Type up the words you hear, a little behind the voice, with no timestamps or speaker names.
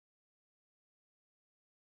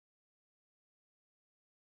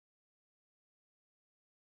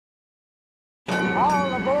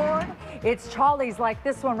It's trolleys like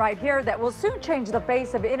this one right here that will soon change the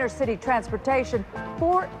face of inner-city transportation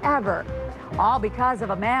forever. All because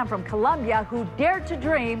of a man from Colombia who dared to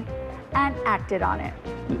dream and acted on it.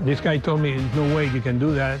 This guy told me, there's no way you can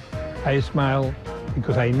do that. I smiled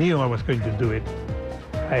because I knew I was going to do it.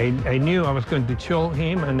 I knew I was going to show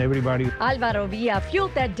him and everybody. Álvaro Villa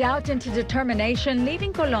fueled that doubt into determination,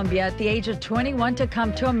 leaving Colombia at the age of 21 to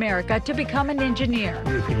come to America to become an engineer.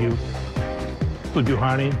 If you put your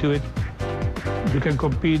heart into it, you can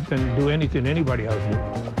compete and do anything anybody else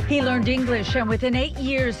do. He learned English, and within 8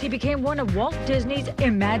 years, he became one of Walt Disney's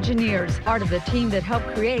Imagineers, part of the team that helped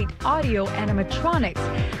create audio animatronics,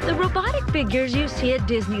 the robotic figures you see at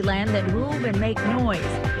Disneyland that move and make noise.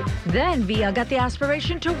 Then Villa got the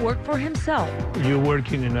aspiration to work for himself. You're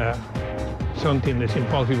working in something that's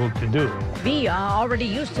impossible to do. Villa, already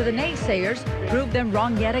used to the naysayers, proved them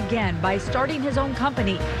wrong yet again by starting his own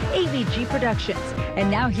company, AVG Productions. And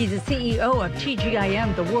now he's the CEO of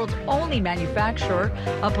TGIM, the world's only manufacturer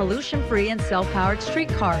of pollution-free and self-powered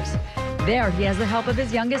streetcars. There, he has the help of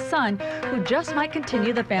his youngest son, who just might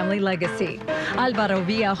continue the family legacy. Álvaro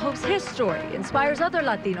Villa hopes his story inspires other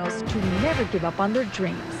Latinos to never give up on their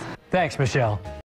dreams. Thanks, Michelle.